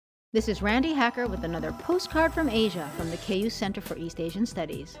This is Randi Hacker with another postcard from Asia from the KU Center for East Asian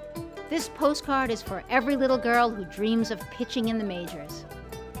Studies. This postcard is for every little girl who dreams of pitching in the majors.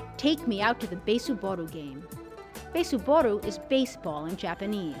 Take me out to the Besuboru game. Besuboru is baseball in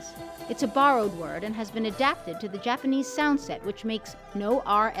Japanese. It's a borrowed word and has been adapted to the Japanese sound set, which makes no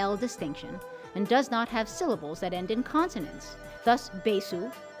RL distinction and does not have syllables that end in consonants, thus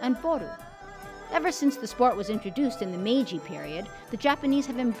besu and boru. Ever since the sport was introduced in the Meiji period, the Japanese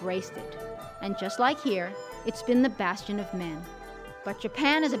have embraced it. And just like here, it's been the bastion of men. But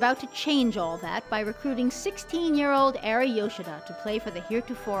Japan is about to change all that by recruiting 16-year-old Eri Yoshida to play for the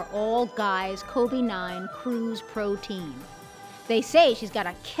heretofore all-guys Kobe 9 Cruise Pro team. They say she's got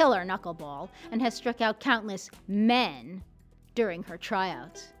a killer knuckleball and has struck out countless men during her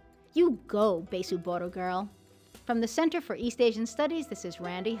tryouts. You go, Besuboru girl. From the Center for East Asian Studies, this is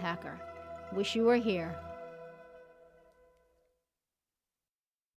Randi Hacker. Wish you were here.